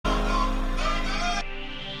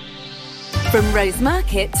From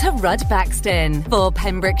Rosemarket to Rudbaxton for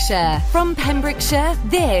Pembrokeshire. From Pembrokeshire,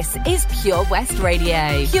 this is Pure West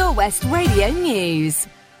Radio. Pure West Radio News.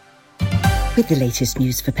 With the latest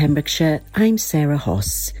news for Pembrokeshire, I'm Sarah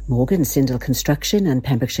Hoss. Morgan Sindall Construction and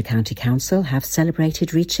Pembrokeshire County Council have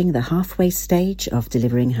celebrated reaching the halfway stage of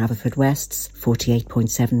delivering Haverfordwest's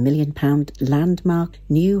 £48.7 million landmark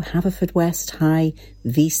new Haverfordwest High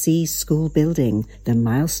VC school building. The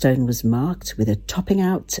milestone was marked with a topping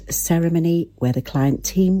out ceremony where the client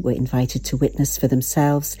team were invited to witness for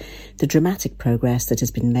themselves the dramatic progress that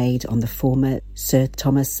has been made on the former Sir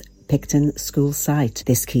Thomas Picton school site.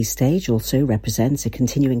 This key stage also represents a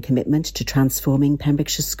continuing commitment to transforming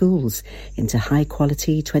Pembrokeshire schools into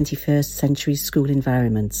high-quality 21st century school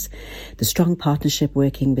environments. The strong partnership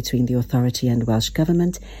working between the authority and Welsh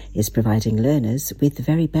Government is providing learners with the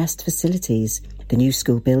very best facilities. The new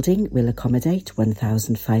school building will accommodate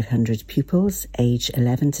 1,500 pupils aged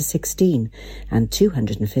 11 to 16 and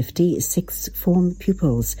 250 sixth form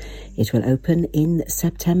pupils. It will open in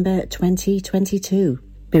September 2022.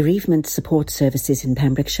 Bereavement support services in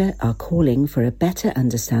Pembrokeshire are calling for a better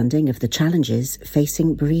understanding of the challenges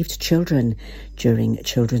facing bereaved children during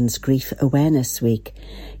Children's Grief Awareness Week.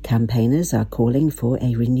 Campaigners are calling for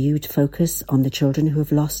a renewed focus on the children who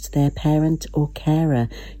have lost their parent or carer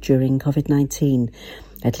during COVID-19.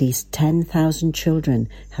 At least 10,000 children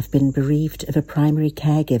have been bereaved of a primary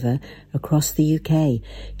caregiver across the UK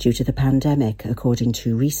due to the pandemic, according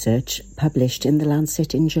to research published in The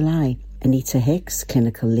Lancet in July. Anita Hicks,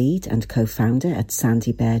 clinical lead and co-founder at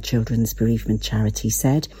Sandy Bear Children's Bereavement Charity,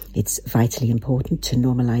 said it's vitally important to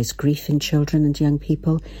normalise grief in children and young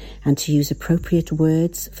people and to use appropriate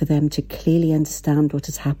words for them to clearly understand what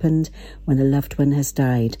has happened when a loved one has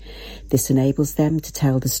died. This enables them to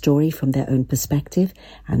tell the story from their own perspective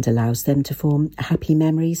and allows them to form happy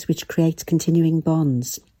memories which create continuing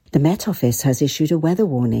bonds. The Met Office has issued a weather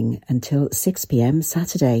warning until 6 p.m.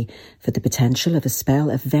 Saturday for the potential of a spell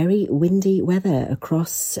of very windy weather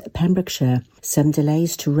across Pembrokeshire. Some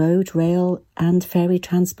delays to road, rail and ferry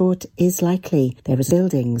transport is likely. There are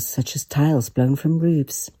buildings such as tiles blown from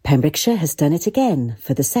roofs. Pembrokeshire has done it again.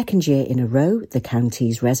 For the second year in a row, the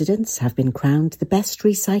county's residents have been crowned the best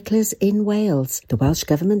recyclers in Wales. The Welsh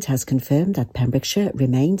Government has confirmed that Pembrokeshire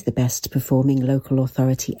remained the best performing local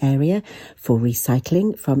authority area for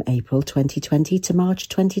recycling from April 2020 to March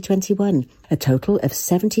 2021. A total of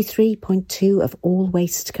 73.2% of all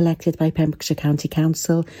waste collected by Pembrokeshire County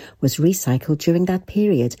Council was recycled during that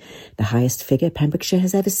period, the highest figure Pembrokeshire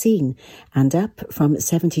has ever seen, and up from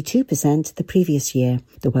 72% the previous year.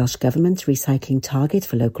 The Welsh Government recycling target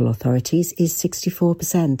for local authorities is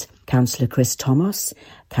 64%. Councillor Chris Thomas,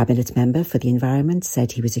 Cabinet Member for the Environment,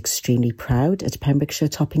 said he was extremely proud at Pembrokeshire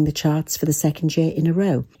topping the charts for the second year in a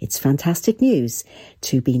row. It's fantastic news.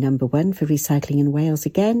 To be number one for recycling in Wales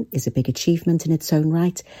again is a big achievement in its own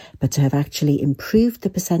right, but to have actually improved the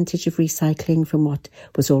percentage of recycling from what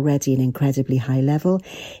was already an incredibly high level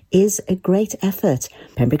is a great effort.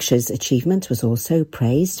 Pembrokeshire's achievement was also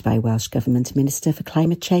praised by Welsh Government Minister for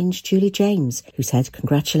Climate Change, Julie James, who said,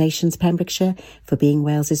 "Congratulations, Pembrokeshire, for being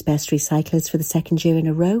Wales's best recyclers for the second year in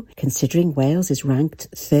a row. Considering Wales is ranked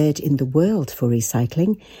third in the world for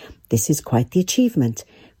recycling, this is quite the achievement.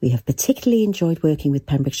 We have particularly enjoyed working with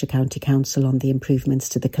Pembrokeshire County Council on the improvements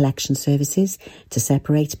to the collection services to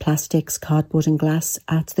separate plastics, cardboard and glass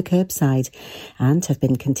at the curbside, and have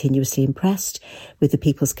been continuously impressed with the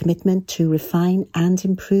people's commitment to refine and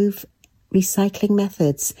improve recycling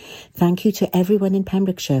methods. Thank you to everyone in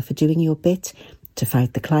Pembrokeshire for doing your bit to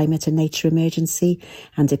fight the climate and nature emergency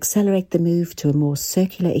and accelerate the move to a more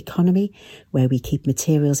circular economy where we keep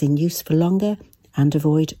materials in use for longer and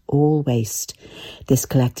avoid all waste. This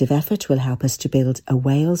collective effort will help us to build a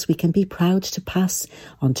Wales we can be proud to pass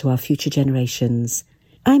on to our future generations."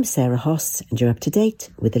 I'm Sarah Hoss, and you're up to date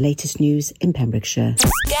with the latest news in Pembrokeshire.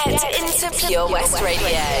 Get into Pure West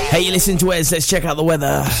Radio. Hey, you listen to Wes. Let's check out the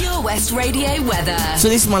weather. Pure West Radio weather. So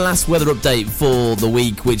this is my last weather update for the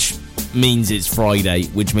week, which means it's Friday,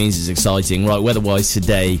 which means it's exciting. Right, weather-wise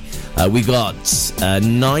today, we got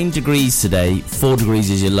 9 degrees today, 4 degrees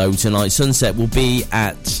is your low tonight. Sunset will be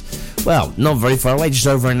at, well, not very far away, just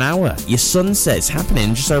over an hour. Your sunset's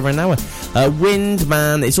happening just over an hour. Wind,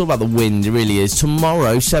 man, it's all about the wind, it really is.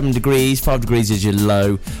 Tomorrow, 7 degrees, 5 degrees is your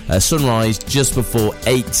low. Sunrise just before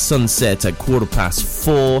 8, sunset at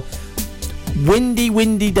 4:15.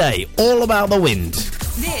 Windy day, all about the wind.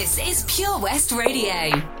 This is Pure West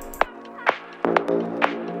Radio.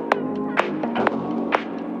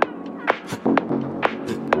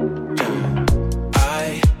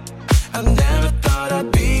 I never thought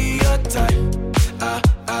I'd be your type.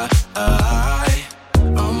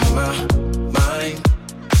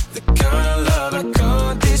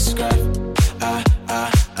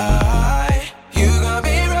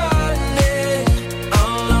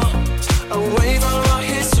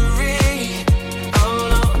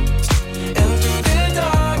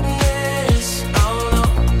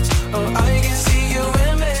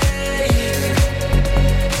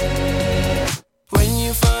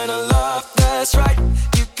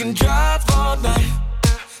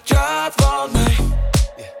 drive all night.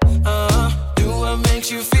 Do what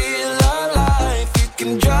makes you feel alive. You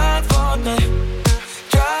can drive all night.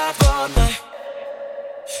 Drive all night.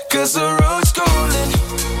 'Cause the road's calling.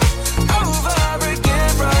 Over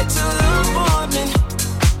again, right till the morning.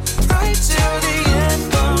 Right till the end.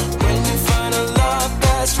 When you find a love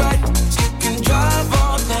that's right, you can drive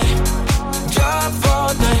all night. Drive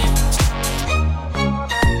all night.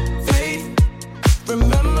 Faith,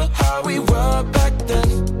 remember how we were back then.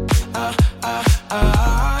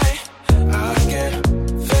 I get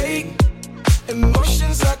fake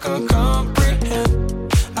emotions I can't comprehend.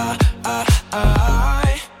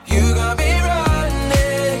 You got me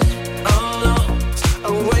running, oh no,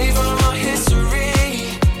 away from our history,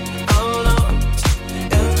 oh no,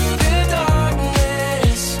 and through the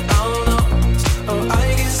darkness, oh no, oh I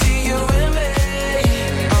can see you in me,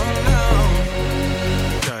 oh no.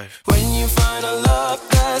 When you find a love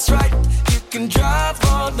that's right, you can drive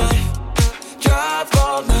all night, drive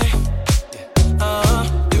all night.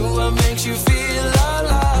 Do what makes you feel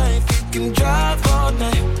alive. You can drive all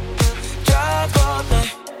night, drive all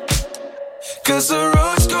night. 'Cause the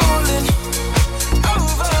road's calling.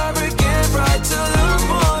 Over again, right till the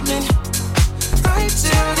morning. Right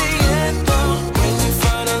till the end. When you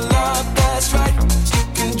find a love that's right, you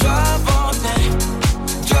can drive all night,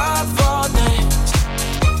 drive all night.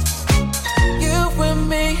 You and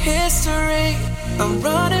me, history. I'm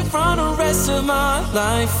running from the rest of my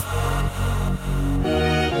life.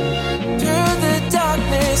 Through the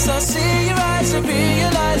darkness, I see your eyes and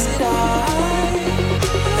realize that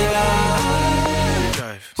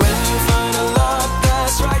when you find a love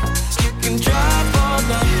that's right, you can drive all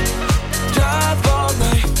night, drive all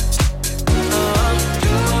night.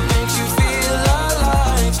 Do what makes you feel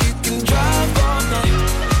alive. You can drive all night,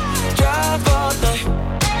 drive all night.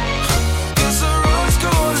 'Cause the road's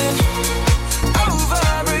calling. Over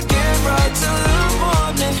again, right till the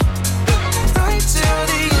morning. Right till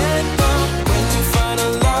the end. When you find a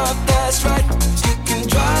love that's right, you can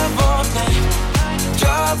drive all night,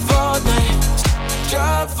 drive all night,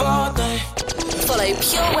 drive all night. Follow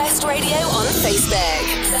Pure West Radio on Facebook.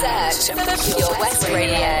 Search for Pure West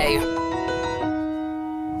Radio.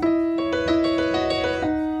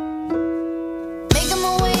 Making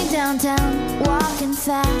my way downtown, walking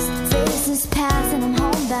fast, faces pass and I'm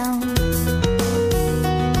homebound.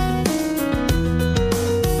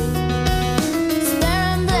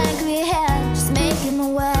 Staring blankly ahead, just making my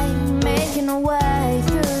way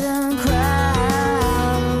through the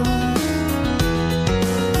crowd.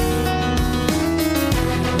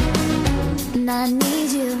 And I need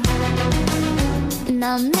you, and I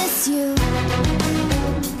miss you,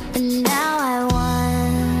 and now I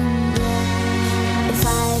wonder if I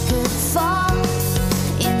could fall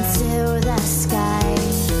into the sky.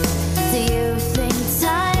 Do you think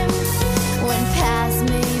time went past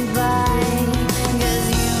me by? 'Cause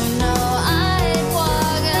you know I'd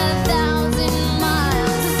walk 1,000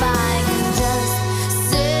 miles if I could just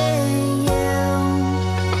see you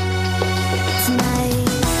tonight.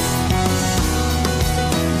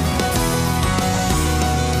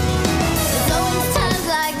 There's always times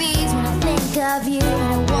like these when I think of you, and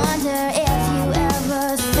I wonder if you ever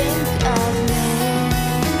think of me.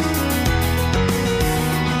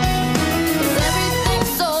 'Cause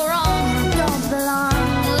everything's so wrong, I don't belong,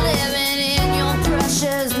 living in your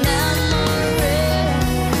precious memory.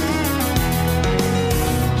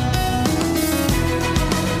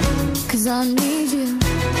 'Cause I need you,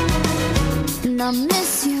 and I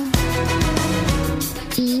miss you,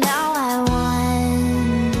 and now I wonder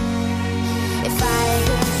if I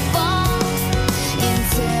could fall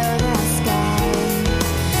into the sky.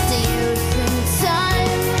 Do you think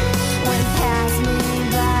time went past me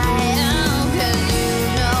by? Oh, 'cause you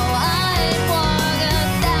know I'd walk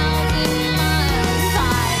 1,000 miles if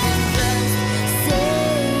I could just see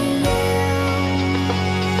you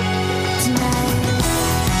tonight.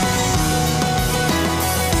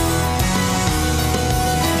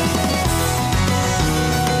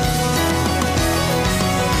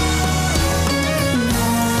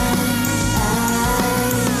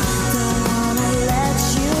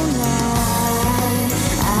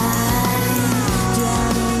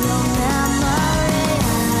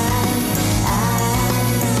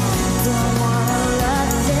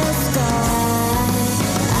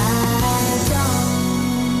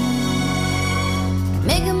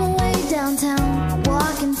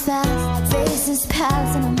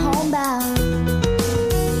 paths and I'm homebound.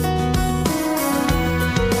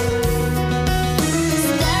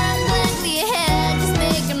 Staring blankly ahead, just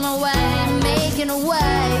making my way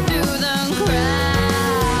through the crowd.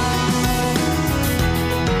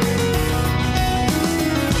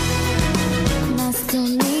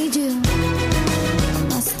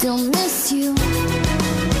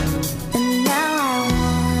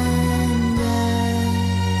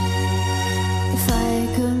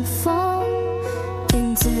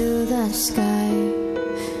 sky.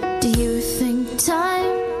 Do you think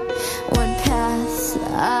time would pass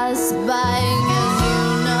us by? 'Cause you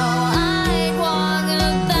know I'd walk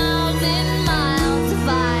 1,000 miles if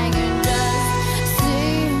I could just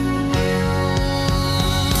see you.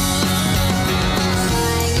 I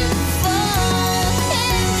could fall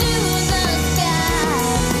into the sky.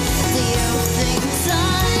 Do you think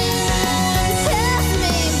time would pass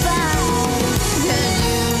me by? 'Cause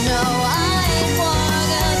you know I'd walk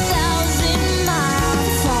 1,000 miles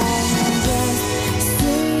if I could just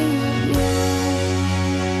see you.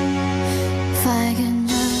 If I can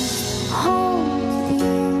just hold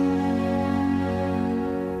you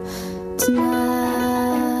tonight.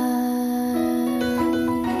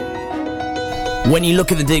 When you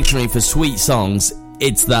look at the dictionary for sweet songs,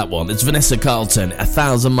 it's that one. It's Vanessa Carlton,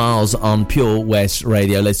 1,000 Miles on Pure West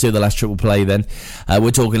Radio. Let's do the last triple play then.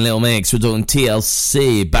 We're talking Little Mix, we're talking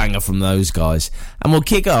TLC, banger from those guys. And we'll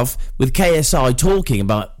kick off with KSI talking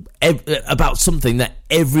about something that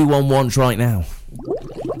everyone wants right now.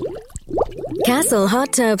 Castle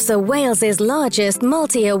Hot Tubs are Wales's largest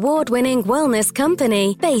multi-award-winning wellness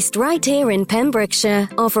company, based right here in Pembrokeshire,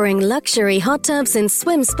 offering luxury hot tubs and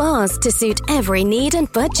swim spas to suit every need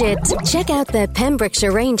and budget. Check out their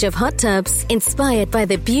Pembrokeshire range of hot tubs, inspired by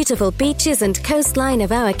the beautiful beaches and coastline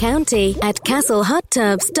of our county, at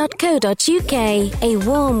castlehottubs.co.uk. A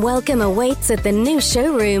warm welcome awaits at the new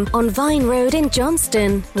showroom on Vine Road in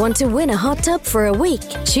Johnston. Want to win a hot tub for a week?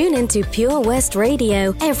 Tune into Pure West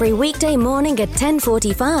Radio every weekday morning at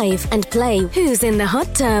 10:45 and play Who's in the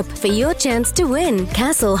Hot Tub for your chance to win.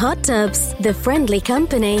 Castle Hot Tubs, the friendly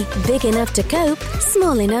company, big enough to cope,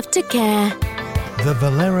 small enough to care. The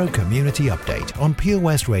Valero Community Update on Pure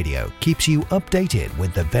West Radio keeps you updated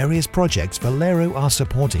with the various projects Valero are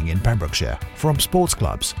supporting in Pembrokeshire, from sports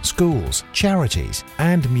clubs, schools, charities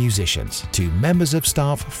and musicians to members of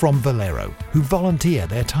staff from Valero who volunteer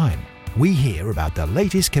their time. We hear about the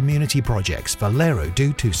latest community projects Valero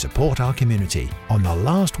do to support our community on the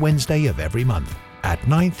last Wednesday of every month at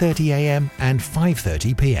 9:30 a.m. and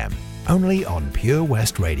 5:30 p.m. only on Pure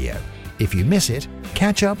West Radio. If you miss it,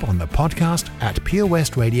 catch up on the podcast at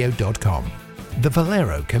purewestradio.com. The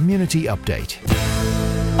Valero Community Update.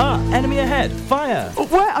 Ah, enemy ahead. Fire. Oh,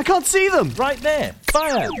 where? I can't see them. Right there.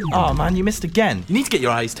 Fire. Oh, man, you missed again. You need to get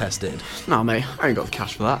your eyes tested. Nah, mate, I ain't got the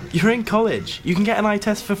cash for that. You're in college. You can get an eye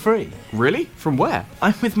test for free. Really? From where?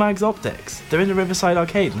 I'm with Mags Optics. They're in the Riverside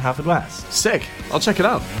Arcade in Haverfordwest. Sick. I'll check it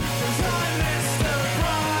out.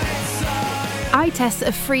 Eye tests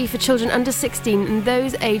are free for children under 16 and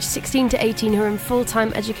those aged 16 to 18 who are in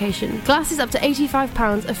full-time education. Glasses up to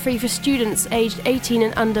 £85 are free for students aged 18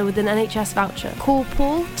 and under with an NHS voucher. Call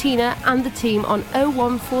Paul, Tina and the team on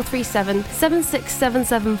 01437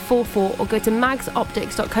 767744 or go to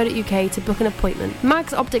magsoptics.co.uk to book an appointment.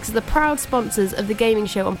 Mags Optics are the proud sponsors of the gaming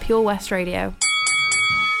show on Pure West Radio.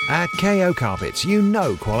 At KO Carpets, you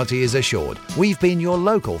know quality is assured. We've been your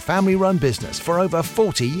local family-run business for over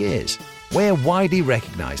 40 years. We're widely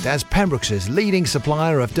recognised as Pembrokeshire's leading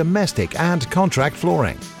supplier of domestic and contract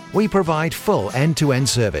flooring. We provide full end-to-end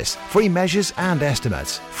service, free measures and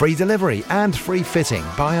estimates, free delivery and free fitting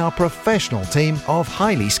by our professional team of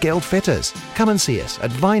highly skilled fitters. Come and see us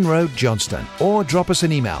at Vine Road, Johnston, or drop us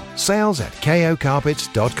an email,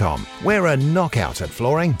 sales@kocarpets.com. We're a knockout at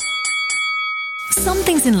flooring. Some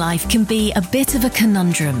things in life can be a bit of a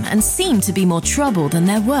conundrum and seem to be more trouble than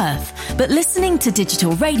they're worth. But listening to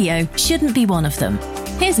digital radio shouldn't be one of them.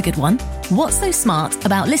 Here's a good one. What's so smart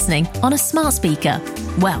about listening on a smart speaker?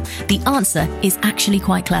 Well, the answer is actually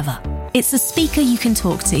quite clever. It's a speaker you can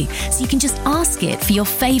talk to, so you can just ask it for your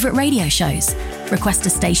favourite radio shows. Request a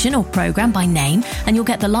station or programme by name and you'll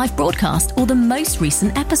get the live broadcast or the most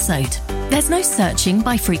recent episode. There's no searching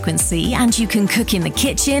by frequency and you can cook in the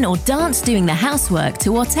kitchen or dance doing the housework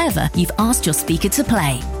to whatever you've asked your speaker to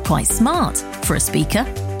play. Quite smart for a speaker.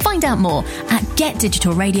 Find out more at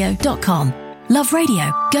getdigitalradio.com. Love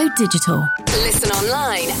radio. Go digital. Listen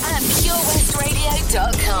online at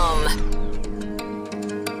purewestradio.com.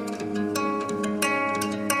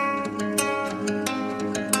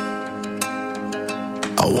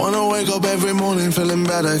 I wanna wake up every morning feeling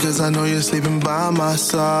better, cause I know you're sleeping by my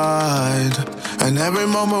side. And every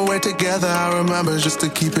moment we're together, I remember just to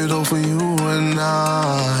keep it all for you and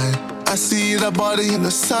I see that body in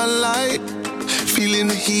the sunlight, feeling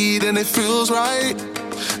the heat and it feels right.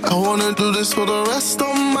 I wanna do this for the rest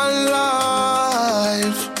of my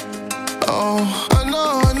life. Oh, I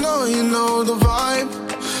know, you know the vibe.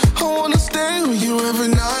 I wanna stay with you every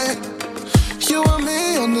night. You and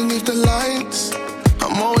me underneath the lights.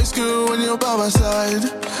 I'm always good when you're by my side.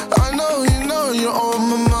 I know, you know you're on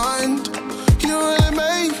my mind. You really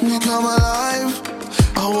make me come alive.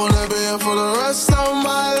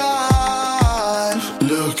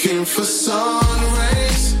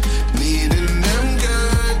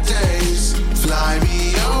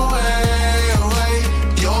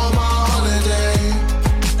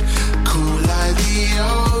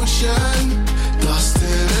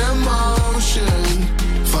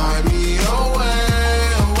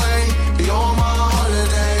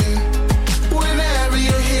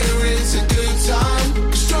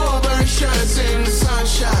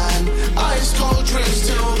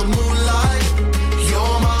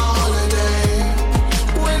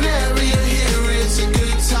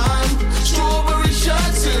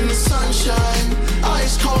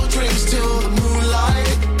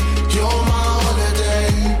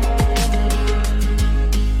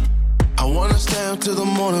 up till the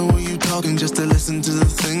morning with you talking just to listen to the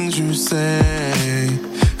things you say.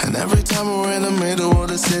 And every time we're in the middle of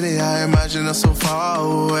the city, I imagine us so far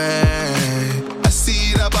away. I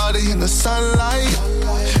see that body in the sunlight,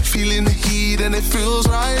 feeling the heat and it feels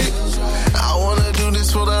right. I wanna do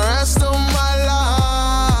this for the rest of my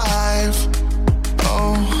life.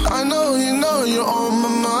 Oh, I know you're on my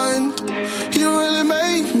mind. You really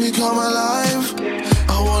make me come alive.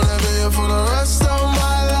 I wanna be here for the rest of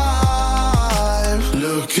my life.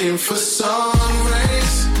 Looking for sun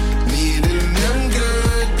rays, needing them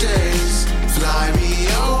good days. Fly me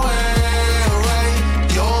away, away.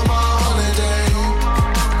 You're my holiday.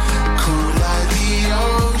 Cool like the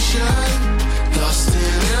ocean, lost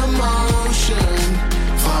in emotion.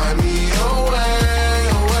 Find me away,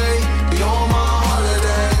 away. You're my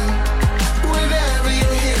holiday. Whenever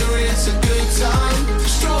you're here, it's a good time.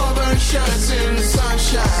 Strawberry shirts in the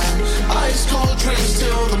sunshine, ice cold drinks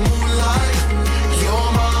till the moonlight.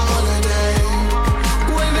 You're my holiday.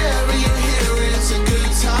 Whenever you're here, it's a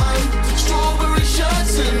good time. Strawberry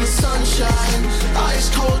shirts in the sunshine, ice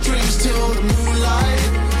cold drinks till the moonlight.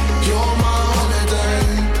 You're my holiday.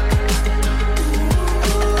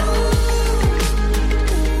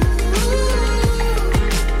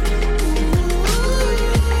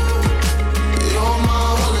 You're my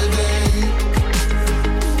holiday.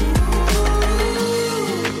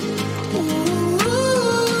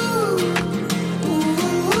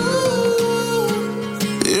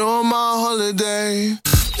 You're my holiday.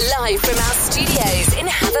 Live from our studios in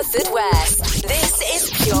Haverfordwest, this is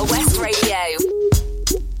Pure West Radio.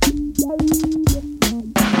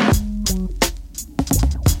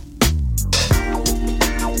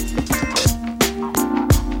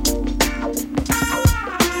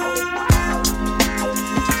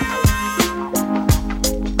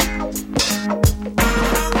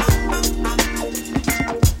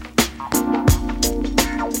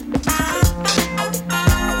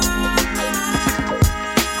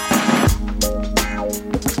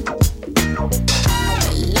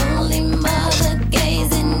 Lonely mother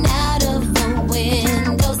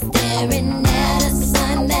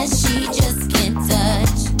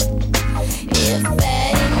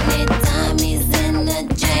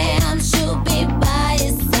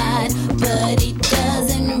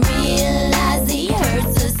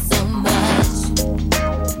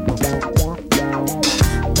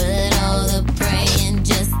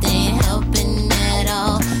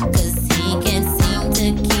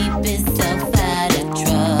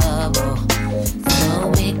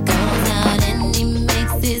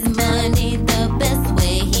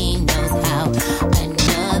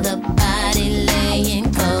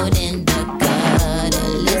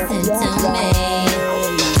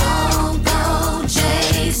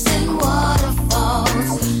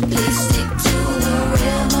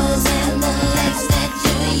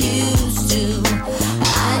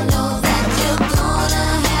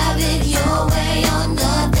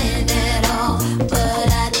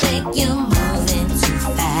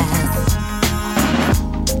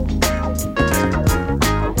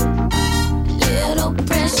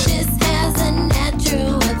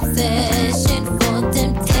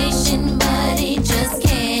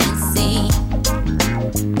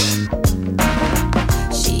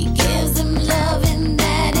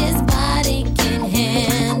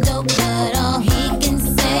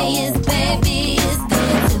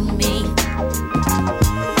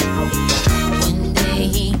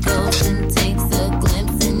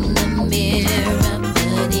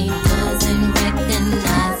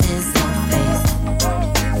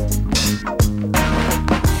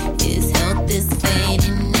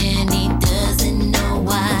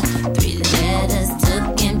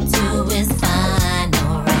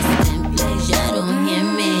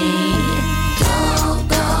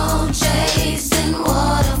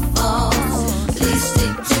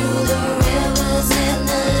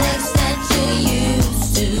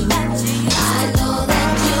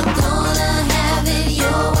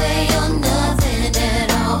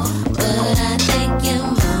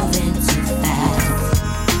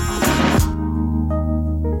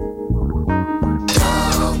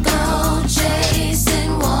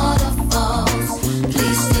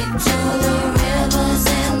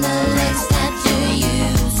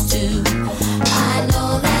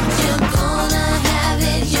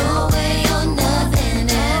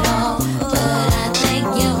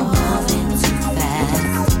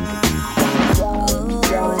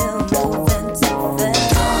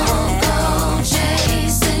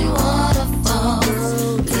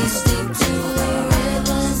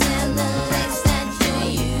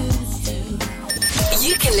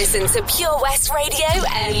You can listen to Pure West Radio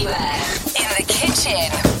anywhere. In the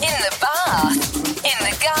kitchen, in the bath, in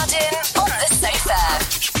the garden, on the sofa,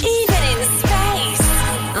 even in space.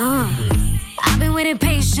 I've been waiting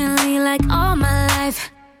patiently like all my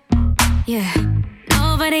life. Yeah,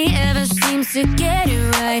 nobody ever seems to get it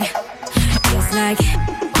right. It's like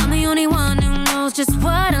I'm the only one who knows just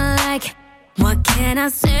what I like. What can I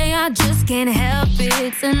say? I just can't help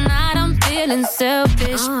it. Tonight I'm feeling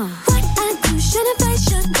selfish. What I do, shouldn't I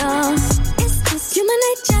should know? It's just human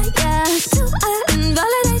nature, yeah. Do I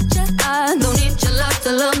invalidate you? I don't need your love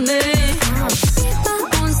to love me. Be my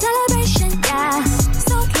own celebration, yeah.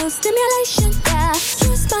 So close stimulation, yeah.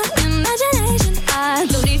 Use my imagination. I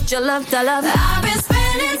don't need your love to love. I've been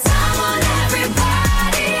spending time on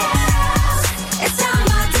everybody else. It's time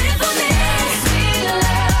I did for me. Sweet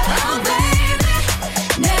love, oh baby.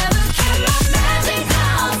 Never kept my magic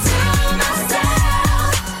all to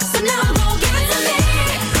myself. So now I'm gonna give it to me.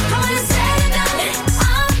 I wanna say it now.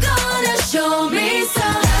 I'm gonna show me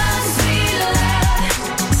some love, sweet love.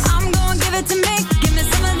 I'm gonna give it to me. Give me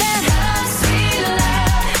some of that love, sweet love.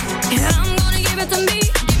 Yeah, I'm gonna give it to me.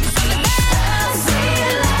 Give me some of that love, sweet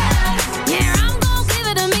love. Yeah, I'm gonna give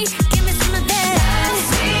it to me. Give me some of that love,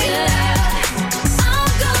 sweet love. I'm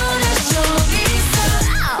gonna show me some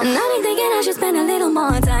love. And I'm thinking I should spend a little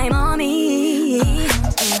more time on me.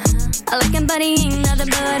 Looking buddy ain't nothing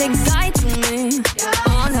but exciting me.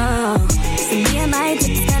 Oh no, so me and my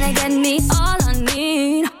tips gonna get me all I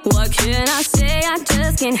need. What can I say? I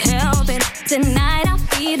just can't help it. Tonight I'm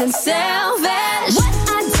feeling selfish. What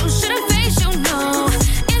I do shouldn't face you, no.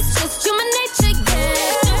 It's just human nature, yeah.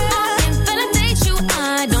 Do I invalidate you?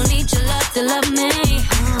 I don't need your love to love me.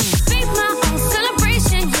 Be my own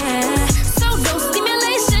celebration, yeah. So no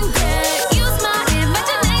stimulation, yeah. Use my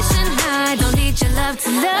imagination. I don't need your love to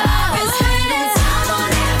love. I've been spending time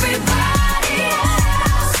on everybody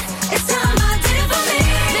else. It's time I did it for me.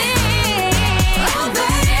 Oh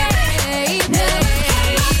baby, never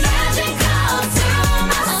kept my magic all to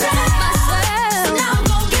myself. So now I'm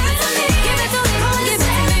gonna give it to me. Give it to me, give it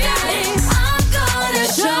to me. I'm gonna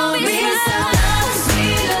show me some love,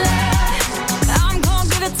 sweet love. I'm gonna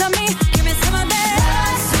give it to me. Give me some of that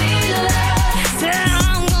love, sweet love. Yeah,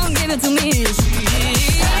 I'm gonna give it to me.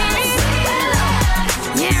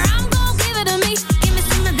 Yeah, I'm gonna give it to me. Give me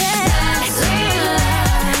some of that sweet love.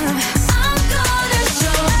 I'm gonna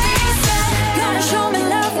show me some. Gonna show me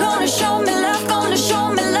love. Gonna show me love. Gonna show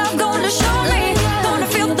me love. Gonna show me. Gonna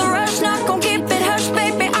feel the rush. Not gonna keep it hush,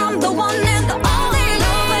 baby. I'm the one and the only.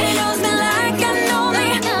 Nobody knows me like I know me.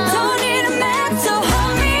 Don't need a man to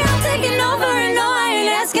hold me. I'm taking over and no, I ain't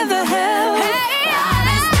asking for help. I've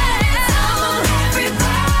been spending time on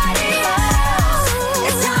everybody else.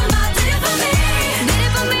 It's time I did it for me. Did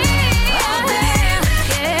it for me. Oh baby,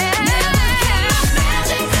 yeah. Never kept my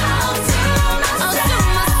magic all to myself.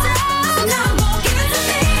 So now I'm gonna give it to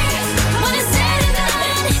me. When it's said and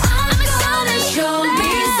done, I'm gonna show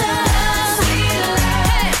me some love, sweet love.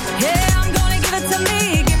 Yeah, I'm gonna give it to me.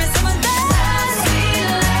 Give me some of that sweet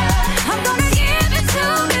love. I'm gonna give it to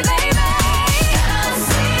me, baby.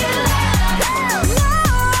 Sweet love,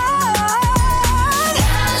 Lord.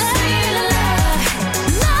 Sweet love,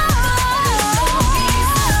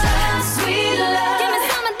 sweet love. Give me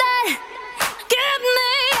some of that. Give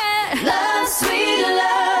me it. Love, sweet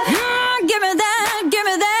love. Give me that. Give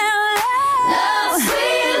me that love,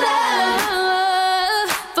 sweet love.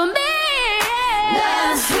 For me,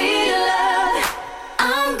 love, sweet love.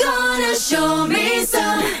 I'm gonna show me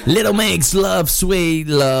some. Little Mix, Love, Sweet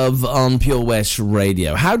Love on Pure West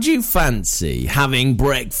Radio. How do you fancy having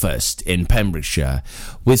breakfast in Pembrokeshire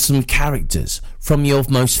with some characters from your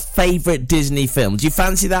most favourite Disney films? Do you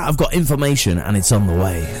fancy that? I've got information and it's on the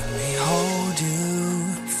way. Hold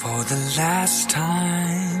you for the last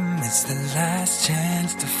time. It's the last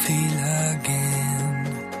chance to feel again.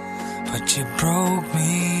 But you broke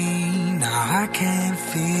me, now I can't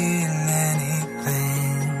feel anything.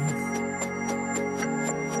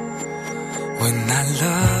 When I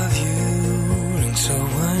love you and so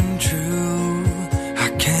untrue, I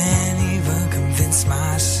can't even convince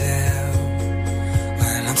myself.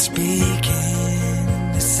 When I'm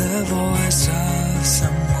speaking, it's the voice of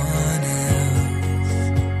someone else.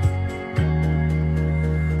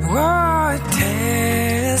 Oh, it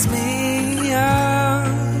tears me up.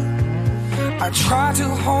 I try to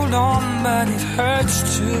hold on, but it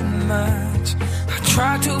hurts too much. I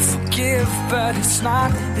try to forgive, but it's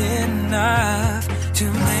not enough to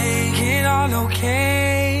make it all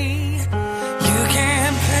okay. You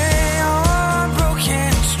can't play on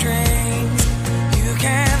broken strings. You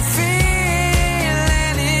can't feel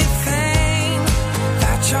anything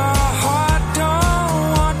that your heart don't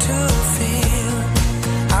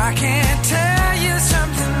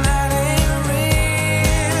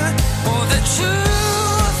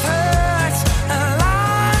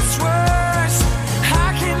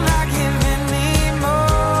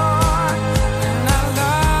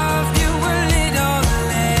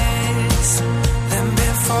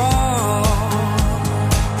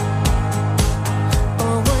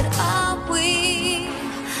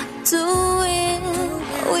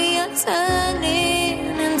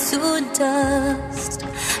to dust,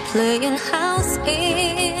 playing house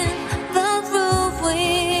in the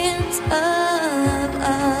ruins of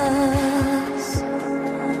us,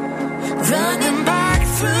 running back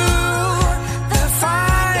through the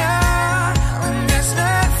fire when there's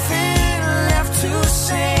nothing left to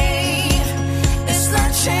save. It's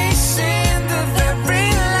like chasing the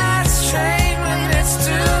very last train when it's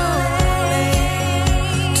too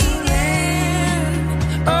late.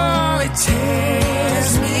 Oh, it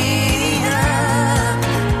tears me up.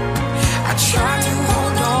 I try to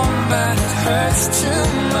hold on, but it hurts too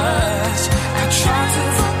much.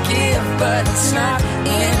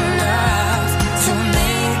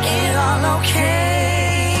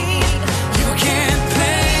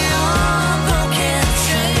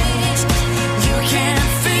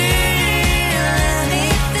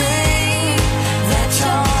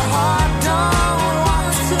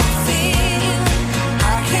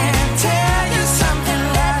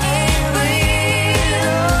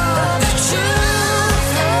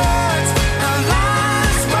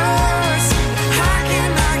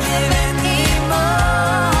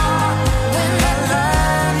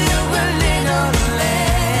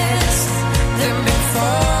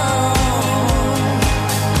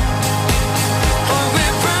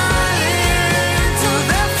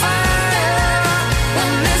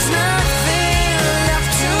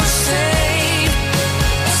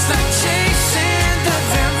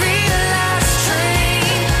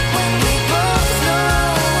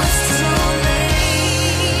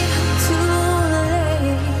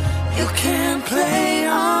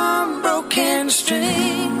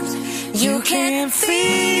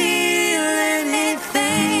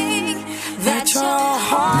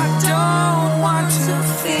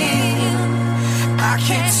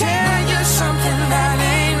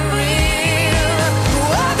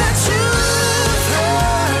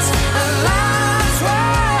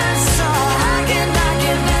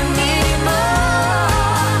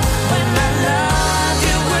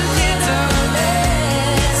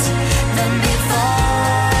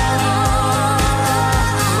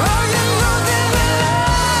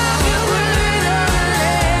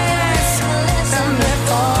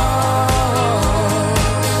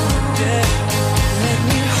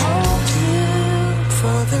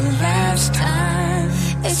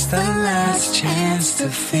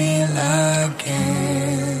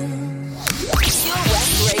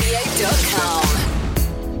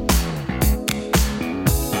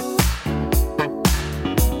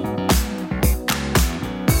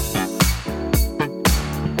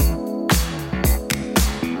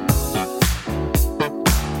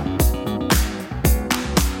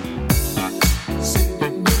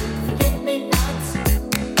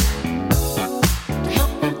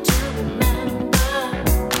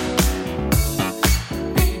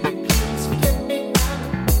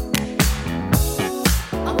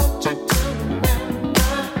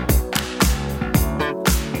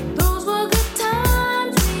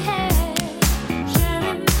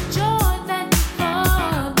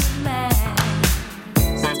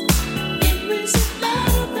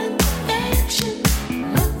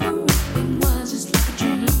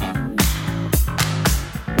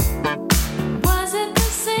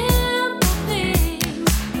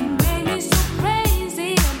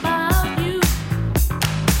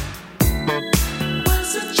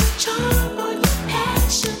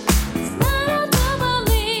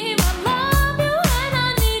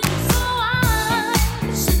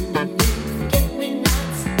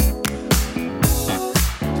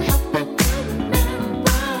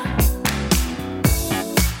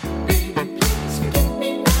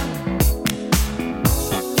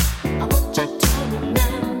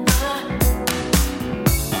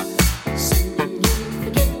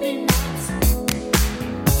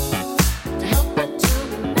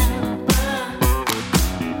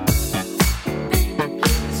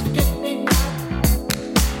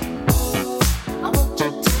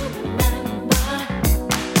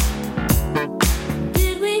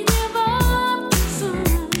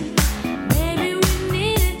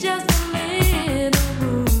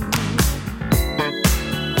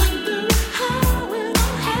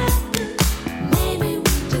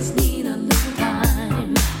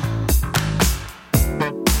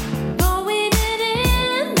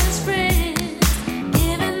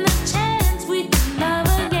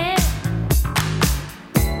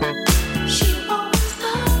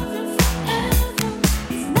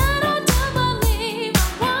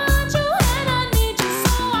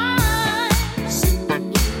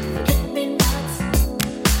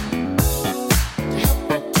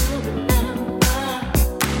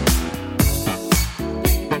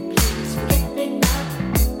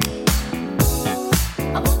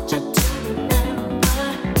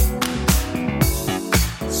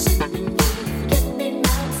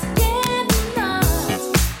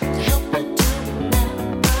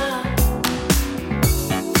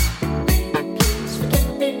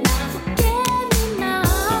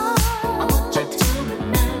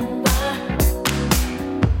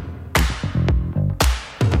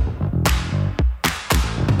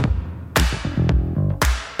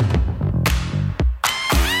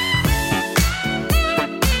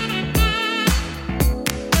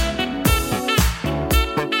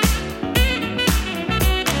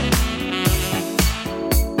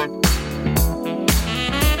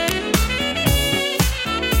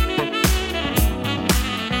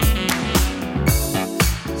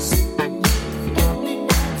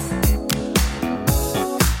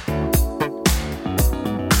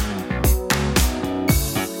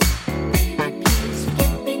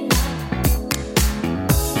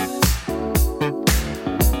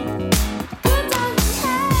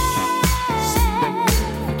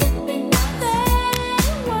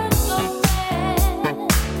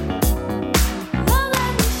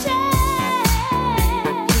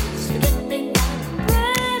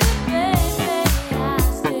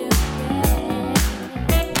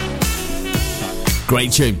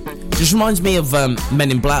 Great tune. Just reminds me of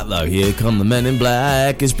Men in Black, though. Here come the Men in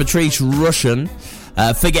Black. It's Patrice Rushen.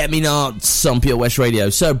 Forget-Me-Nots on Pure West Radio.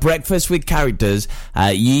 So, breakfast with characters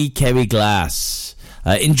at Ye Kerry Glass.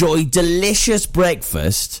 Enjoy delicious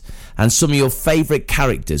breakfast and some of your favourite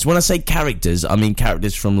characters. When I say characters, I mean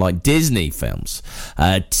characters from, like, Disney films.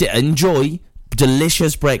 Enjoy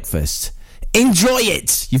delicious breakfast. Enjoy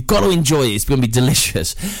it! You've got to enjoy it. It's going to be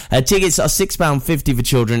delicious. Tickets are £6.50 for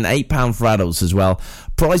children, £8 for adults as well.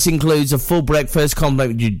 Price includes a full breakfast,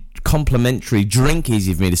 complimentary drink,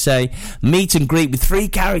 easy for me to say, meet and greet with 3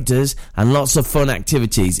 characters, and lots of fun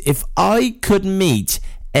activities. If I could meet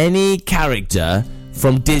any character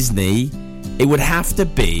from Disney, it would have to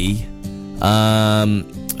be...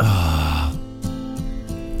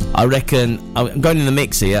 I reckon I'm going in the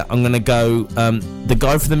mix here. I'm going to go the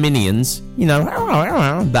guy for the Minions, you know,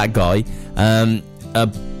 that guy,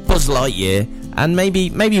 Buzz Lightyear, and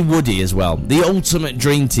maybe Woody as well. The ultimate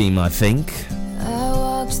dream team, I think. I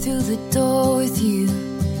walked through the door with you.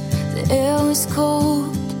 The air was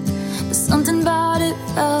cold, but something about it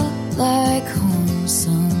felt like home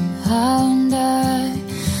somehow. And I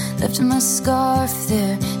left my scarf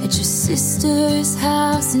there at your sister's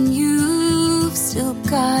house, and you've still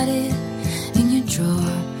got it in your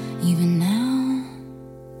drawer even now.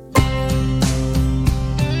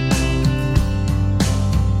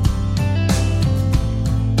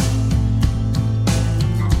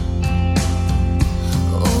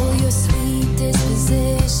 Oh, your sweet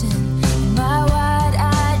disposition and my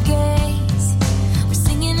wide-eyed gaze. We're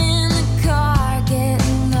singing in the car,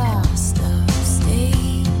 getting lost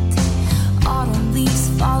upstate. Autumn leaves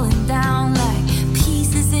falling down like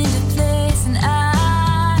pieces into place, and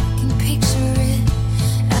I can picture it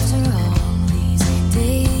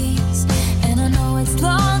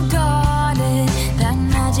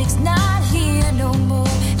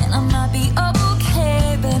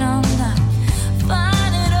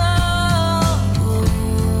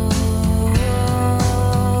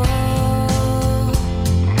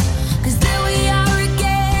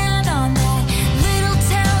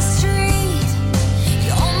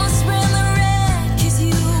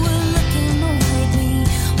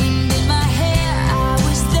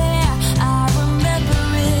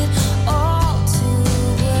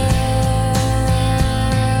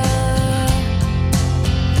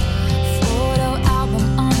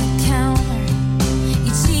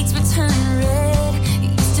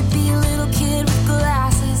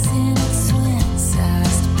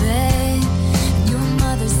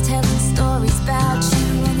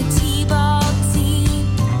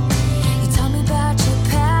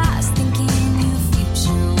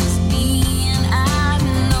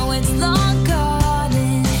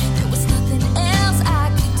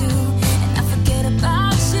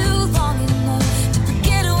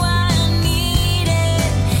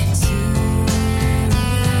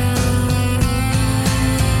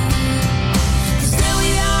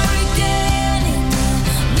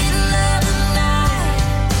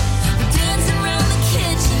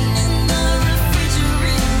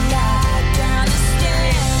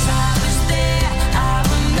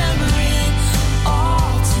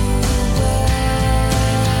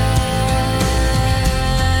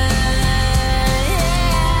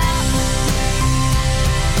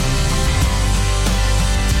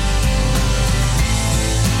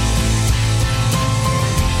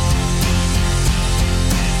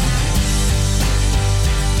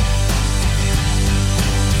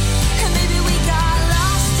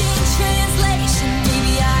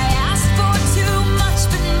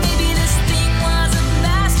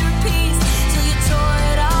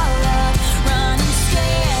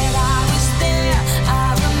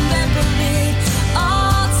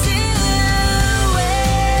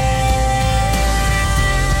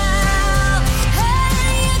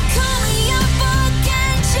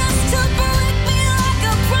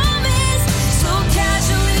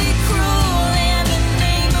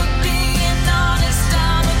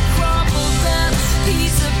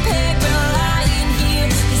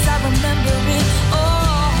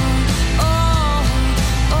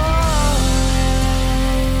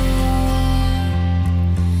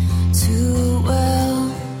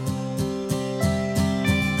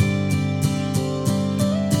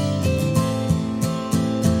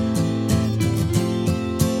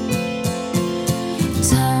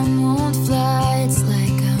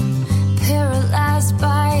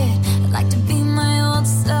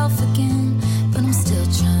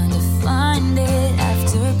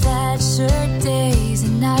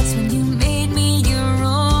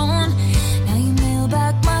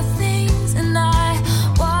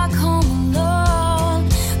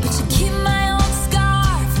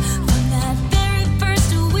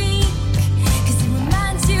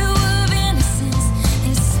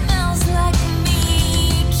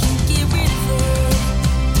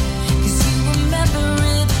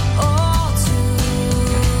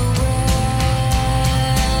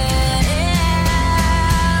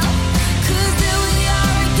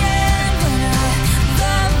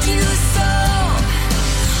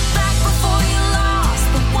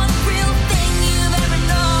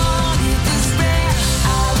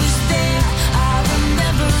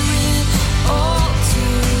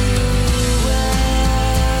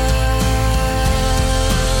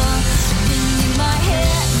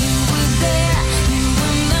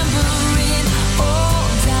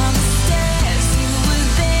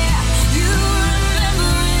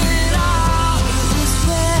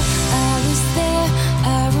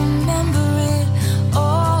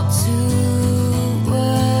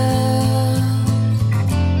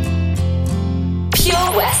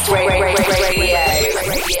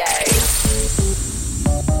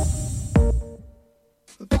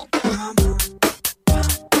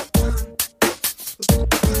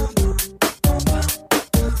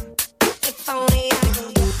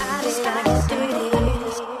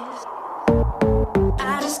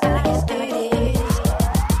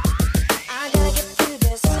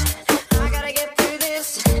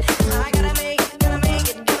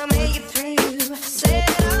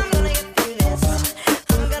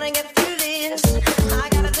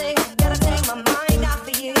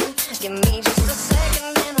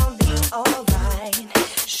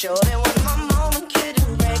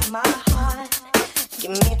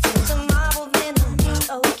till tomorrow, then I'll be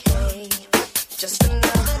okay. Just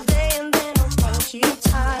another day and then I'll hold you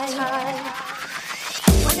tight.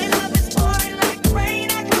 When your love is pouring like rain,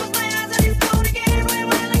 I close my eyes and it's gone again. When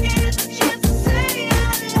I get the chance to say I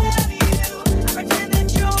love you, I pretend that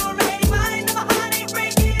you're already mine. My heart ain't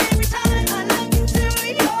breaking every time I look into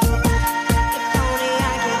your eyes. If only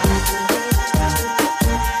I can get it.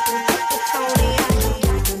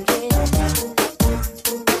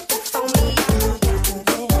 If only I can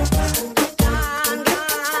get it. God,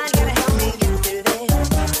 gotta help me get through this.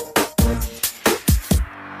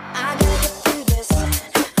 I gotta get through this.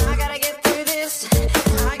 I gotta get through this.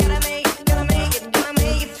 I gotta make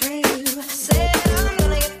it through. Said I'm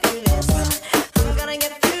gonna get through this. I'm gonna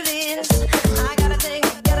get through this. I gotta take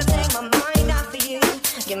my mind off of you.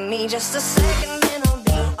 Give me just a second and I'll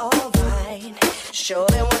be alright. Sure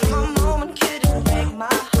that one more moment couldn't break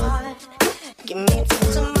my heart. Give me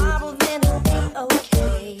till tomorrow, then I'll be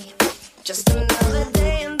okay. Just another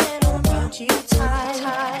day and then I'll hold you tight.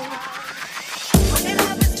 When your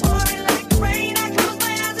love is pouring like rain, I close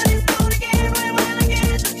my eyes and it's gone again. When I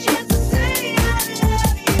get the chance to say I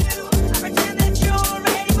love you, I pretend that you're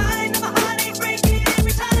already mine. My heart ain't breaking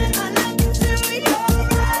every time I look into your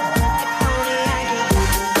eyes.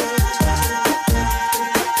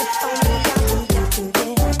 If only I can get through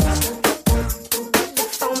this.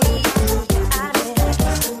 If only I can get out of it.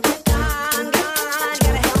 God,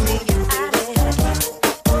 gotta help me get out of it.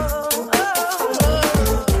 Oh, if only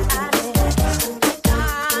I can get out of it.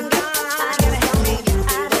 God, gotta help me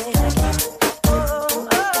get out of it. Oh,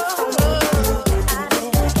 if only I can get out of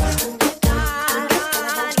it.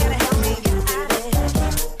 God, gotta help me get out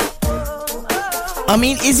of it. I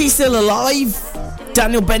mean, is he still alive?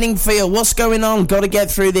 Daniel Benningfield, what's going on? Got to get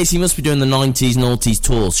through this. He must be doing the 90s, noughties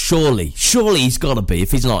tours. Surely he's got to be.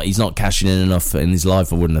 If he's not cashing in enough in his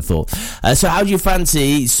life, I wouldn't have thought. So how do you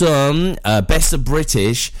fancy some Best of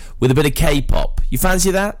British with a bit of K-pop? You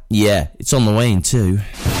fancy that? Yeah, it's on the way in too.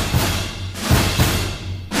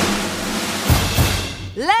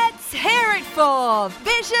 Let's hear it for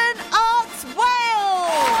Vision Arts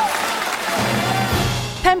Wales!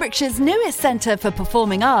 Pembrokeshire's newest centre for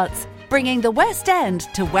performing arts, bringing the West End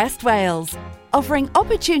to West Wales, offering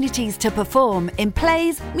opportunities to perform in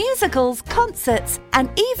plays, musicals, concerts, and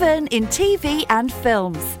even in TV and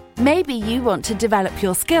films. Maybe you want to develop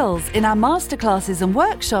your skills in our masterclasses and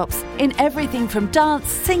workshops in everything from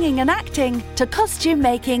dance, singing and acting to costume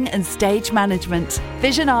making and stage management.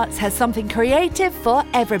 Vision Arts has something creative for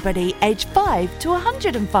everybody aged 5 to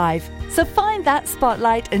 105. So find that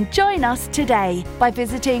spotlight and join us today by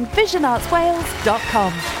visiting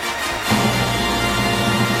visionartswales.com.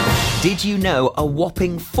 Did you know a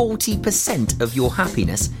whopping 40% of your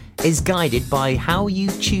happiness is guided by how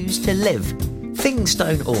you choose to live? Things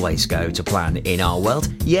don't always go to plan in our world,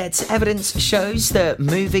 yet evidence shows that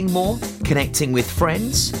moving more, connecting with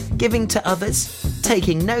friends, giving to others,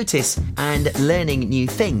 taking notice and learning new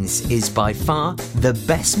things is by far the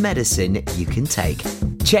best medicine you can take.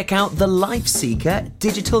 Check out the LifeSeeker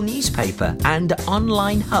digital newspaper and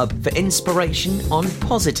online hub for inspiration on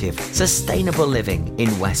positive, sustainable living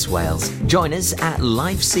in West Wales. Join us at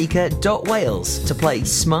lifeseeker.wales to play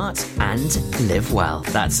smart and live well.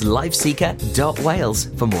 That's lifeseeker.wales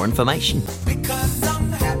for more information.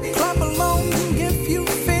 Clap along if you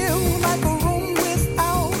feel like a room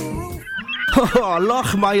without a roof. Oh,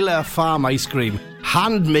 Lochmeyler Farm Ice Cream.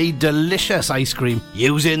 Handmade delicious ice cream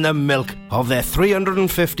using the milk of their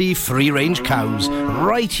 350 free-range cows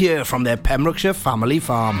right here from their Pembrokeshire family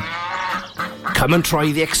farm. Come and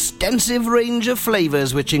try the extensive range of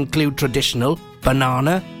flavours which include traditional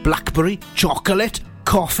banana, blackberry, chocolate,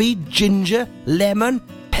 coffee, ginger, lemon,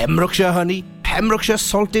 Pembrokeshire honey, Pembrokeshire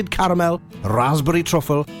salted caramel, raspberry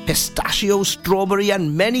truffle, pistachio, strawberry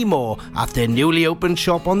and many more at their newly opened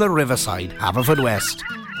shop on the Riverside, Haverfordwest.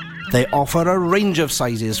 They offer a range of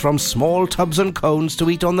sizes from small tubs and cones to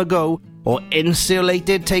eat on the go or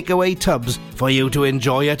insulated takeaway tubs for you to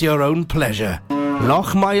enjoy at your own pleasure.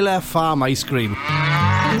 Lochmeyler Farm Ice Cream.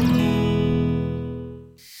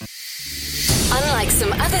 Unlike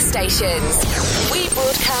some other stations, we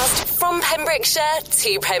broadcast from Pembrokeshire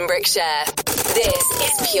to Pembrokeshire. This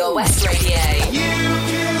is Pure West Radio.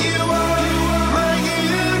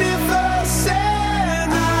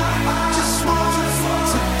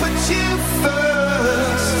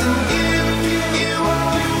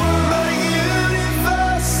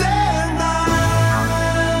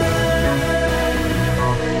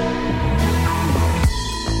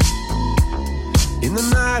 In the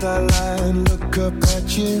night I lie and look up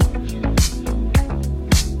at you.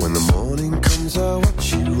 When the morning comes I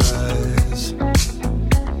watch you rise.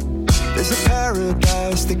 There's a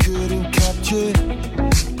paradise that couldn't capture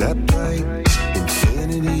that bright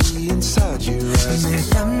infinity inside your eyes. 내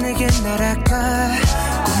땀 내게 날아가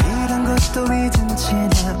꿈이란 것도 잊은 채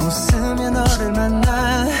나 웃으며 너를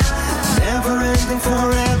만나 Never ending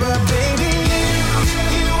forever baby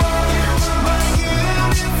You are my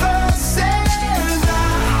universe and I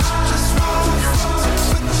just want to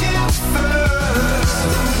put you first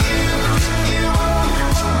You are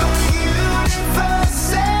my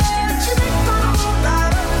universe and you make my whole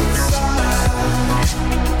light up inside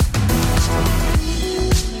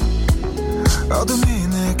어둠이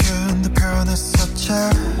내겐 더 변했었지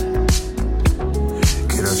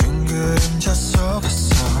길어진 그림자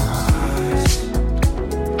속에서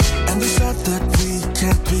And they said that we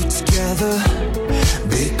can't be together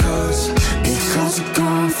Because we've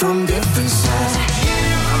gone from different sides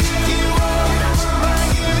You are my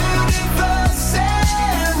universe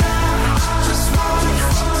and I just want to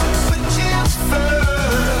put you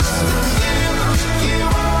first You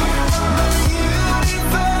are my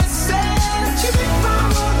universe and you make my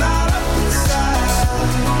whole light up inside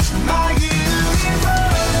My universe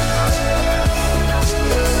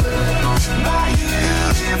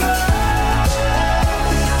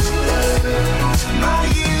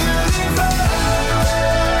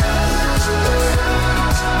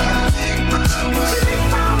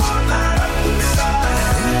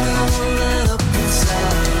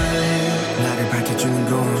나를 밝혀주는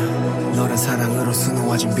건 너란 사랑으로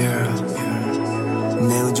수놓아진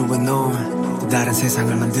별내 우주에 넌 다른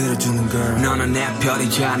세상을 만들어주는 걸 너는 내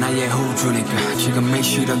별이자 나의 호주니까 지금의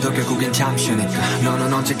시련도 결국엔 잠시니까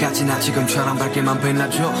너는 언제까지나 지금처럼 밝게만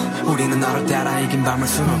빛나줘 우리는 너를 따라 이긴 밤을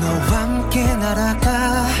수놓고 너와 함께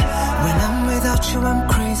날아가 When I'm without you I'm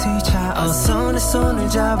crazy 자 어서 내 손을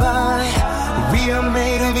잡아 We are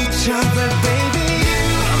made of each other baby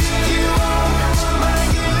You are my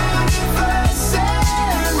universe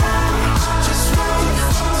and I just want to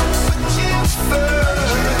put you first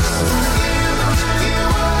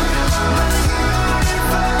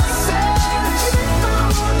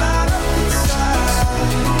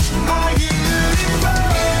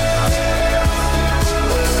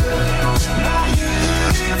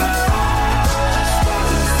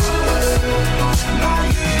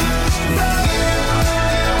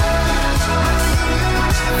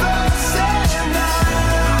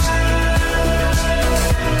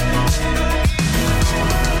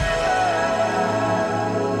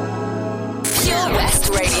Pure West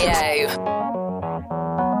Radio.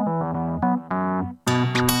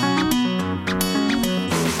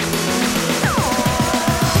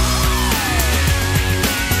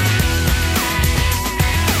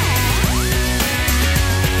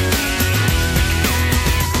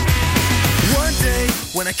 One day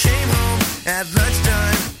when I came home at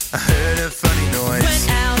lunchtime, I heard a funny noise. Went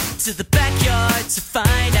out to the backyard to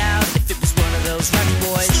find out if it was one of those rowdy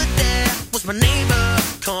boys. Stood there was my neighbor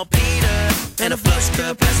called Peter and a flush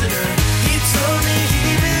capacitor. He told me he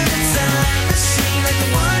built a time machine like the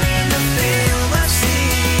one in the film I've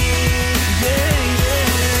seen. Yeah,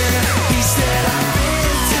 yeah. He said I've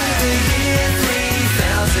been to the year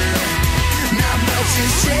 3000. Not much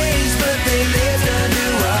has changed, but they lived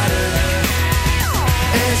underwater.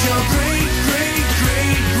 As your great, great,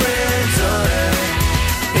 great granddaughter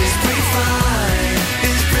is pretty fine,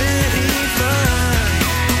 is pretty fine.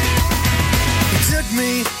 He took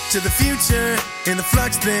me to the future in the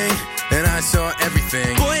flux thing, and I saw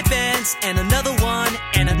everything. Boy bands, and another one,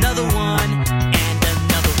 and another one, and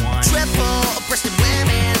another one. Triple-breasted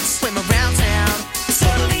women swim around town,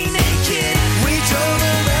 totally naked. We drove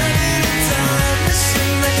around in a time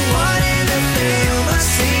machine like the one in the film I've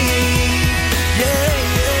seen. Yeah,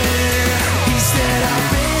 yeah. He said I've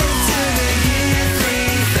been to the year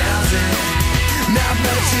 3000. Not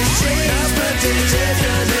much has changed, but they lived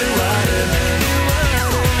underwater.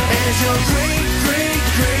 As your great, great,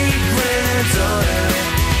 great granddaughter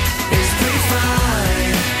is pretty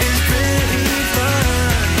fine, is pretty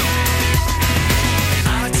fine. I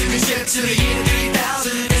took a ship to the year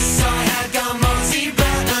 3000. This song had gone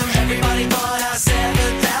multi-platinum. Everybody bought our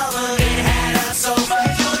 7th album. It had us so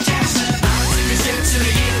Michael Jackson. I took a ship to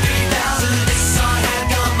the year 3000. This song had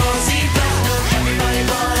gone multi-platinum. Everybody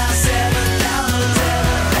bought our 7th album.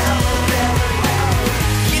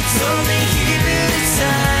 He told me he built a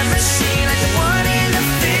time machine like the one in the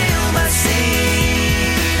film I've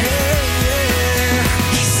seen. Yeah, yeah.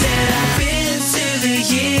 He said I've been to the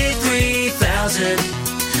year 3000.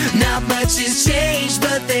 Not much has changed,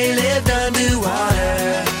 but they lived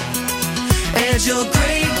underwater. And your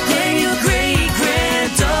great, great, great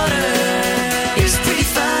granddaughter is pretty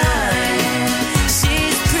fine.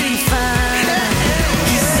 She's pretty fine.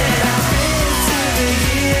 He said I've been to the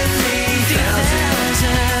year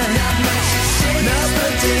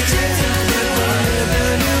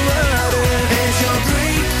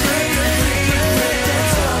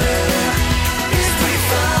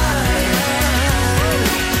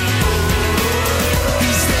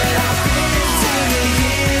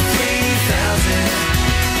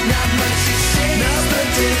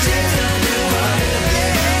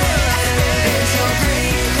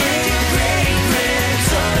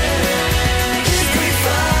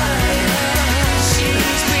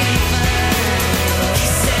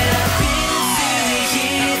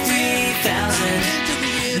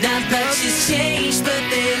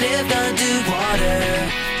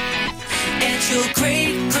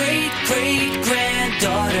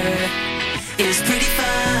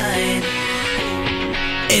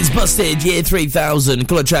It's Busted, year 3000.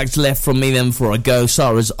 Couple of tracks left from me then before I go.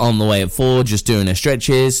 Sarah's on the way at 4, just doing her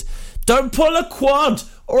stretches. Don't pull a quad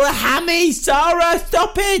or a hammy, Sarah.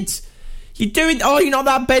 Stop it. You're doing... Oh, you're not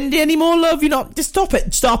that bendy anymore, love. You're not... Just stop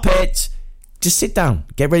it. Stop it. Just sit down.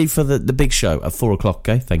 Get ready for the big show at 4 o'clock,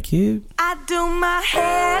 okay? Thank you. I do my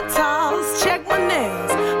hair toss, check my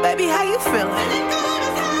nails. Baby, how you feeling?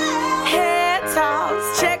 Hair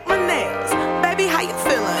toss, check my nails. Baby, how you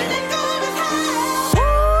feeling?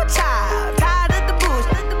 Woo, child, tired of the bush.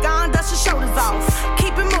 Gone, dust your shoulders off.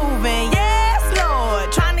 Keep it moving, yes,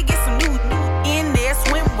 Lord. Trying to get some new in there,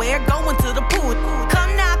 swimwear, going to the pool.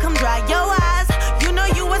 Come now, come dry your eyes. You know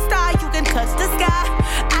you a star, you can touch the sky.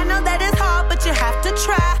 I know that it's hard, but you have to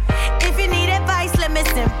try. If you need advice, let me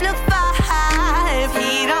simplify. If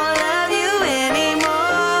he don't love you anymore,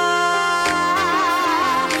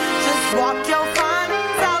 just walk your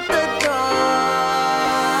findings out the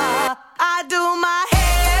door. I do my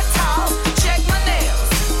hair talk, check my nails.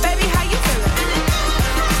 Baby, how you feeling?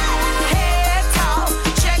 Hair talk,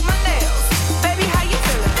 check my nails. Baby, how you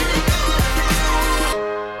feeling?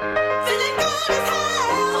 Feeling good as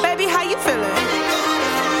hell. Baby, how you feeling?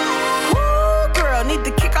 Woo, girl, need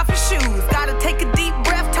to kick off your shoes. Gotta take a deep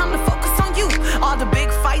breath, time to focus on you. All the big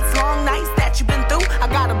fights, long nights that you've been through. I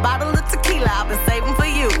got a bottle of tequila I've been saving for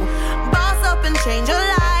you. Boss up and change your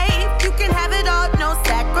life. You can have it all, no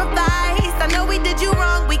sacrifice. I know we did you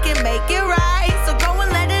wrong, we can make it right. So go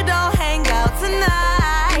and let it all hang out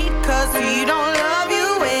tonight. Cause he don't love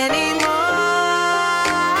you anymore.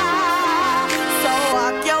 So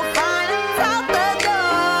walk your findings out the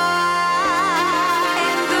door.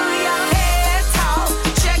 And do your hair talk,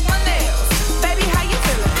 check my nails. Baby, how you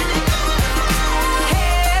feeling?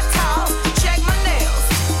 Hair talk, check my nails.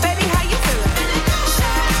 Baby, how you feeling?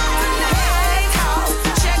 Hair talk,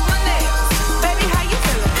 check my nails. Baby, how you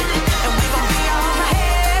feeling? And we gon' be on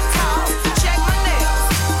hair talk, check my nails.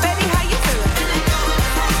 Baby, how you feeling?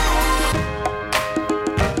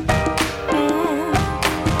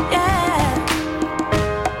 Yeah.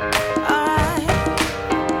 Alright.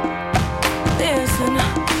 Listen,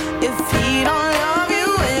 if he don't love you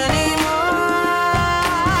anymore,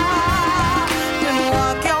 then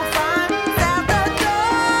walk your findings out the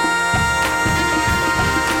door.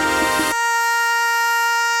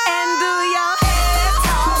 And do your hair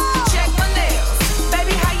talk, check my nails.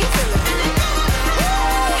 Baby, how you feeling?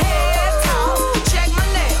 Hair talk, check my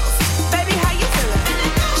nails. Baby, how you feeling?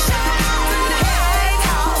 Hair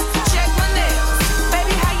talk, check my nails.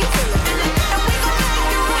 Baby, how you feeling? And we gon' make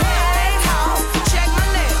you hair talk, check my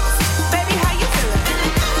nails. Baby, how you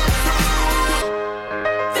feeling?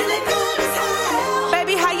 Feeling good as hell.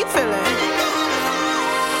 Baby, how you feeling?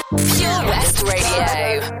 Pure West Radio.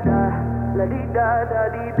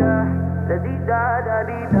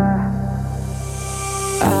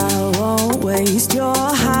 I won't waste your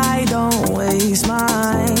high, don't waste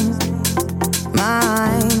mine.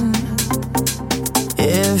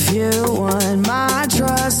 If you want my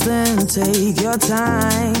trust, then take your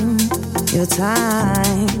time, your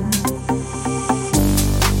time.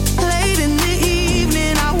 Late in the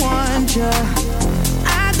evening, I want you.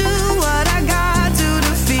 I do what I got to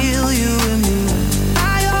feel you and me. I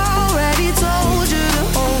already told you to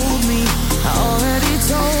hold me. I already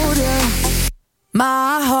told you.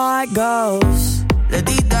 My heart goes la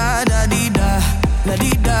dee da da dee da, la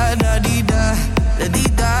dee da da dee da, la dee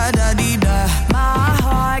da da dee da. My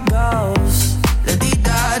heart goes la dee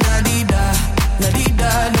da da dee da, la dee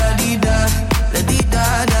da da dee da, la dee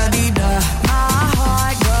da da dee da. My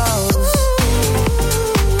heart goes.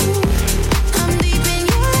 I'm deep in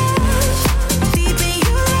your love, deep in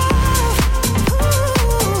your love.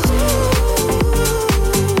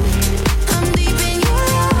 I'm deep in your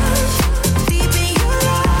love, deep in your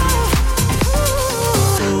love.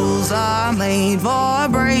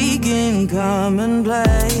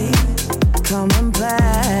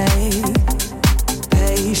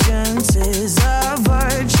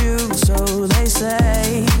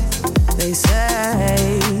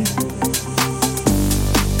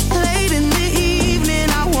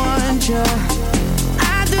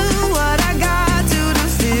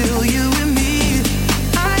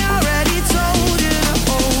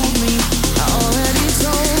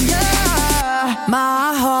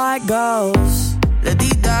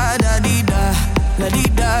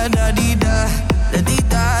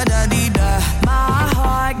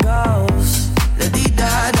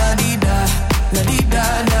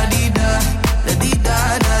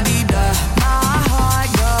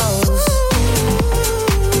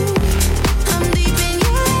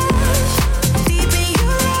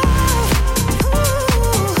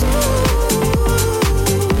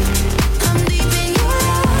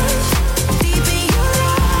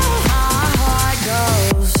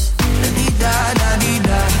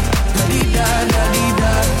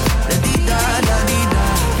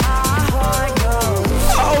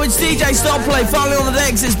 DJ Stop Play, finally on the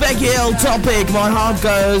decks. It's Becky Hill, Topic. My heart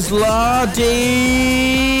goes la-dee-da.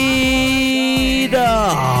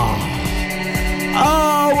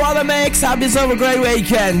 Oh, what a mix. Have yourself a great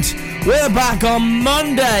weekend. We're back on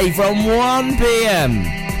Monday from 1 p.m.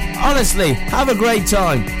 Honestly, have a great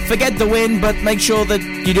time. Forget the wind, but make sure that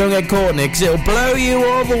you don't get caught in it, because it'll blow you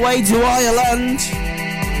all the way to Ireland.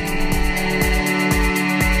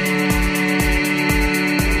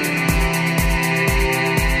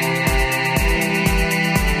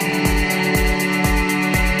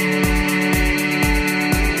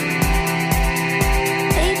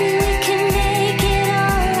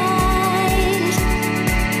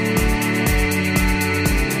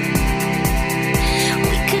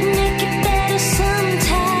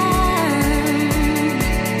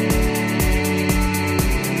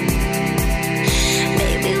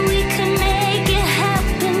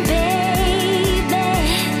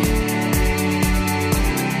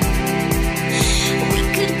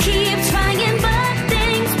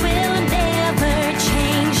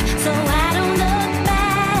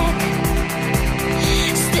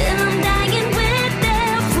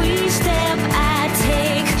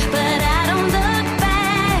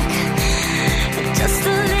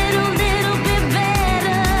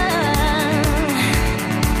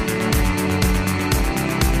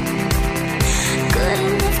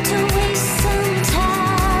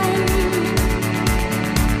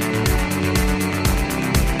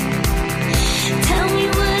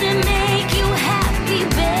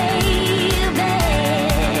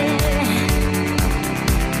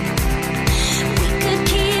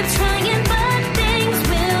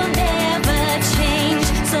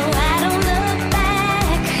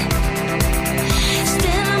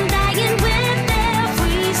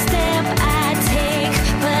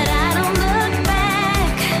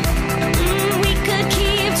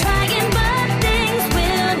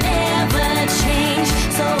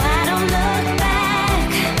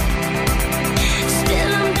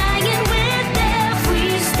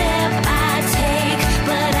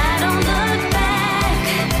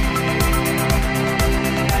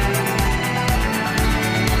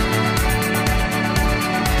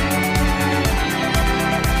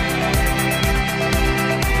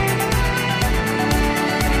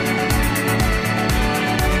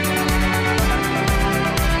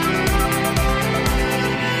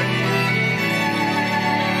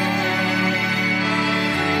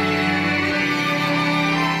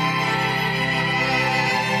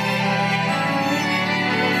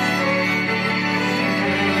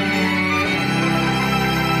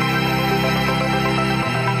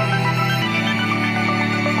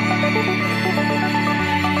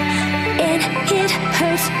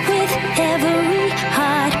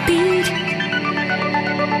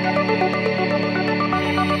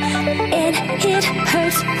 It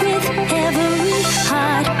hurts with every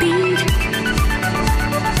heartbeat.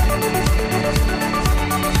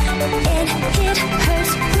 It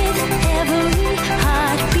hurts with every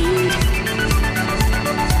heartbeat.